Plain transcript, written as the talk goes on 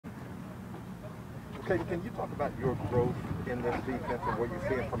Kaden, can you talk about your growth in this defense and what you're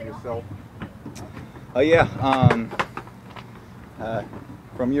seeing from yourself? Yeah.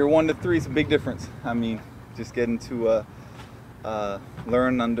 From year 1 to 3, it's a big difference. I mean, just getting to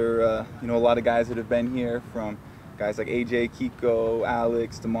learn under a lot of guys that have been here, from guys like AJ, Kiko,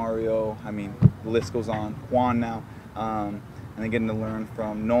 Alex, DeMario. I mean, the list goes on. Juan now, and then getting to learn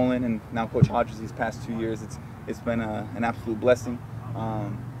from Nolan and now Coach Hodges these past 2 years. It's been an absolute blessing,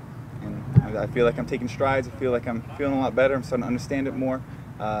 and I feel like I'm taking strides. I feel like I'm feeling a lot better. I'm starting to understand it more,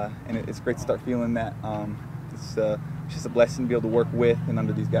 and it's great to start feeling that. It's just a blessing to be able to work with and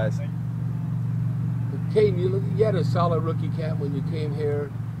under these guys. Kaden, you had a solid rookie camp when you came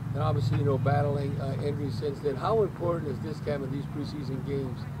here, and obviously, battling injuries since then. How important is this camp and these preseason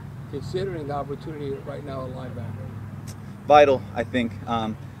games, considering the opportunity right now at linebacker? Vital, I think.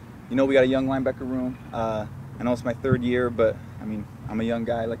 We got a young linebacker room. I know it's my 3rd year, but I mean, I'm a young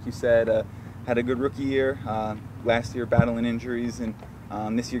guy, like you said. Had a good rookie year. Last year battling injuries, and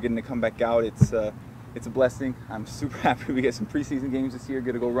this year getting to come back out. It's a blessing. I'm super happy we get some preseason games this year.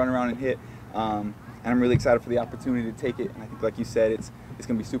 Get to go run around and hit. And I'm really excited for the opportunity to take it. And I think, like you said, it's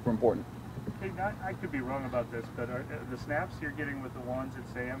going to be super important. Hey, I could be wrong about this, but the snaps you're getting with the ones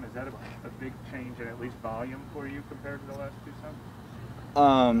at Sam, is that a big change in at least volume for you compared to the last 2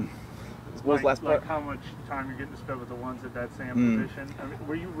 summers? What was the last part? Like how much time you're getting to spend with the ones at that Sam position? I mean,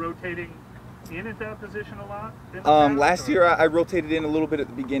 were you rotating in at that position a lot? Last year I rotated in a little bit at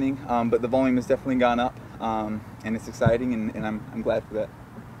the beginning, but the volume has definitely gone up, and it's exciting, and I'm glad for that.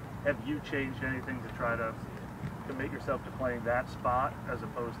 Have you changed anything to try to commit yourself to playing that spot as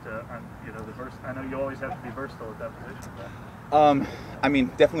opposed to I know you always have to be versatile at that position. But. I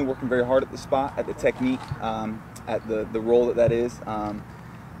mean, definitely working very hard at the spot, at the technique, at the role that is.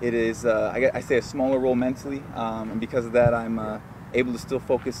 It is I say a smaller role mentally, and because of that I'm able to still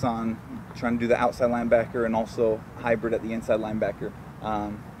focus on trying to do the outside linebacker and also hybrid at the inside linebacker,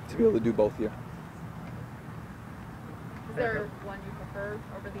 to be able to do both here. Is there one you prefer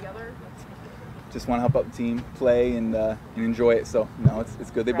over the other? Just want to help out the team, play, and enjoy it. So no,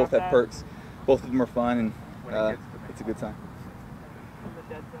 it's good. They both have perks. Both of them are fun, and it's a good time.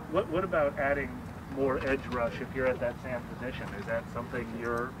 What about adding more edge rush if you're at that Sam position? Is that something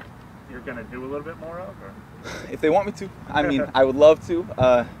you're going to do a little bit more of? Or? If they want me to. I mean, I would love to.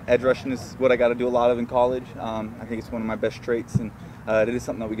 Edge rushing is what I got to do a lot of in college. I think it's one of my best traits, and it is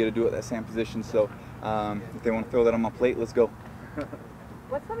something that we get to do at that Sam position. So if they want to throw that on my plate, let's go.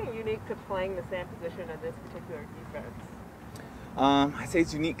 What's something unique to playing the Sam position in this particular defense? I'd say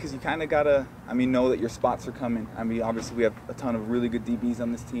it's unique because you kind of got to, know that your spots are coming. Obviously we have a ton of really good DBs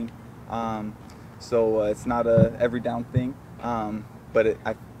on this team. So it's not a every down thing, but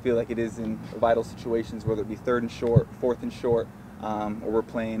I feel like it is in vital situations, whether it be 3rd and short, 4th and short, or we're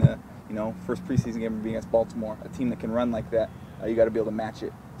playing a first preseason game being against Baltimore, a team that can run like that. You got to be able to match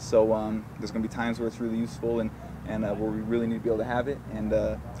it. So there's going to be times where it's really useful and where we really need to be able to have it, and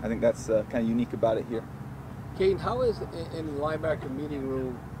I think that's kind of unique about it here. Kaden, how is it in the linebacker meeting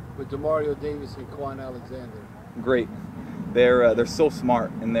room with DeMario Davis and Quan Alexander? Great. They're so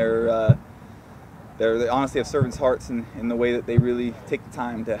smart, and they honestly have servants' hearts in the way that they really take the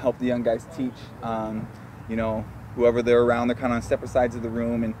time to help the young guys teach. Whoever they're around, they're kind of on separate sides of the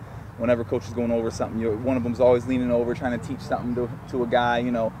room, and whenever coach is going over something, one of them's always leaning over trying to teach something to a guy,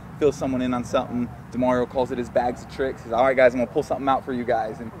 fill someone in on something. DeMario calls it his bags of tricks. He's, all right, guys, I'm going to pull something out for you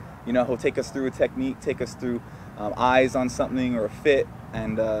guys. And, he'll take us through a technique, take us through eyes on something or a fit.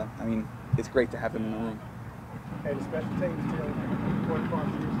 And, it's great to have him in the room. And the special teams still important part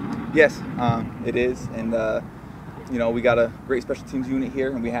of you? Yes, it is. And, we got a great special teams unit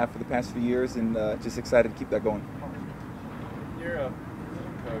here, and we have for the past few years, and just excited to keep that going. Your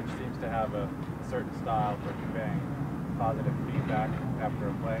coach seems to have a certain style for conveying positive feedback after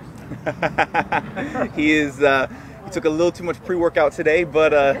a play. He took a little too much pre-workout today,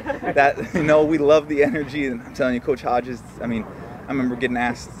 but we love the energy, and I'm telling you, Coach Hodges, I remember getting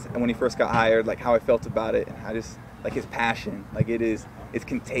asked when he first got hired, like how I felt about it, and I just like his passion. Like it's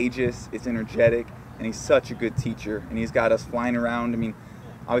contagious, it's energetic, and he's such a good teacher, and he's got us flying around.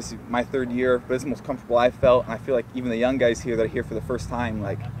 Obviously my 3rd year, but it's the most comfortable I felt, and I feel like even the young guys here that are here for the first time,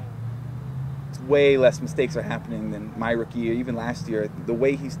 like it's way less mistakes are happening than my rookie year, even last year. The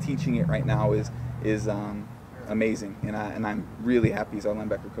way he's teaching it right now is amazing, and I'm really happy he's our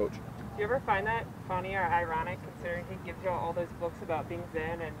linebacker coach. Do you ever find that funny or ironic, considering he gives you all those books about being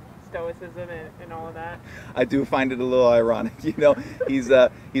Zen and stoicism and all of that? I do find it a little ironic. He's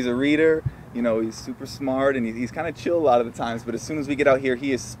a reader. He's super smart, and he's kind of chill a lot of the times. But as soon as we get out here,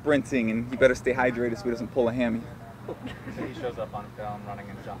 he is sprinting, and he better stay hydrated so he doesn't pull a hammy. So he shows up on film running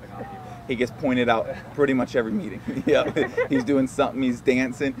and jumping on people. He gets pointed out pretty much every meeting. Yeah, he's doing something, he's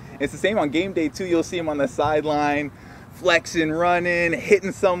dancing. It's the same on game day too. You'll see him on the sideline, flexing, running,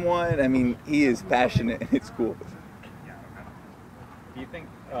 hitting someone. I mean, he is passionate, and it's cool. Do you think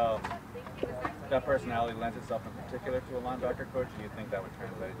that personality lends itself in particular to a linebacker coach? Do you think that would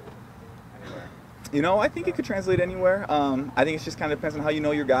translate anywhere? You know, I think it could translate anywhere. I think it just kind of depends on how you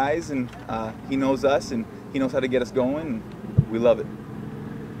know your guys, and he knows us, and he knows how to get us going, and we love it.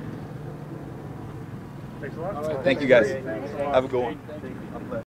 Thanks a lot. All right, Thank you guys. Have a good one.